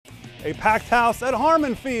A packed house at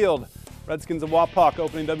Harmon Field. Redskins of Wapak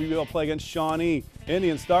opening WBL play against Shawnee.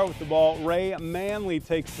 Indians start with the ball. Ray Manley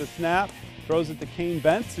takes the snap, throws it to Kane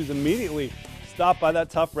Bentz, who's immediately stopped by that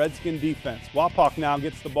tough Redskin defense. Wapak now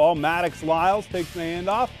gets the ball. Maddox Lyles takes the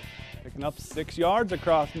handoff, picking up 6 yards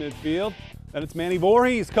across midfield. Then it's Manny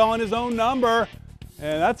Voorhees calling his own number,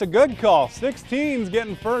 and that's a good call. 16's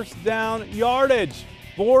getting first down yardage.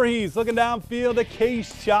 Voorhees looking downfield to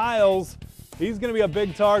Case Childs. He's going to be a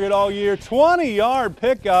big target all year. 20-yard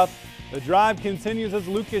pickup. The drive continues as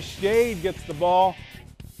Lucas Shade gets the ball,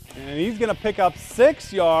 and he's going to pick up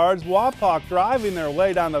 6 yards. Wapak driving their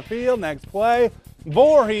way down the field. Next play,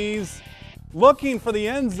 Voorhees looking for the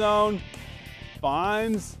end zone,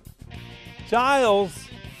 finds Childs.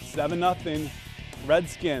 7-0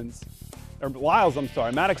 Redskins. Or Lyles, I'm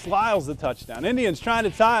sorry. Maddox Lyles the touchdown. Indians trying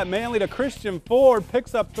to tie it. Manley to Christian Ford.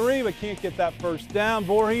 Picks up 3 but can't get that first down.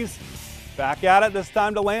 Voorhees back at it, this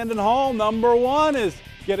time to Landon Hall. Number 1 is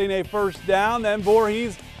getting a first down. Then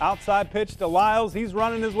Voorhees outside pitch to Lyles. He's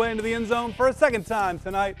running his way into the end zone for a second time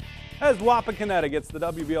tonight as Wapak gets the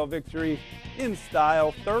WBL victory in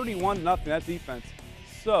style. 31-0. That defense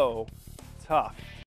so tough.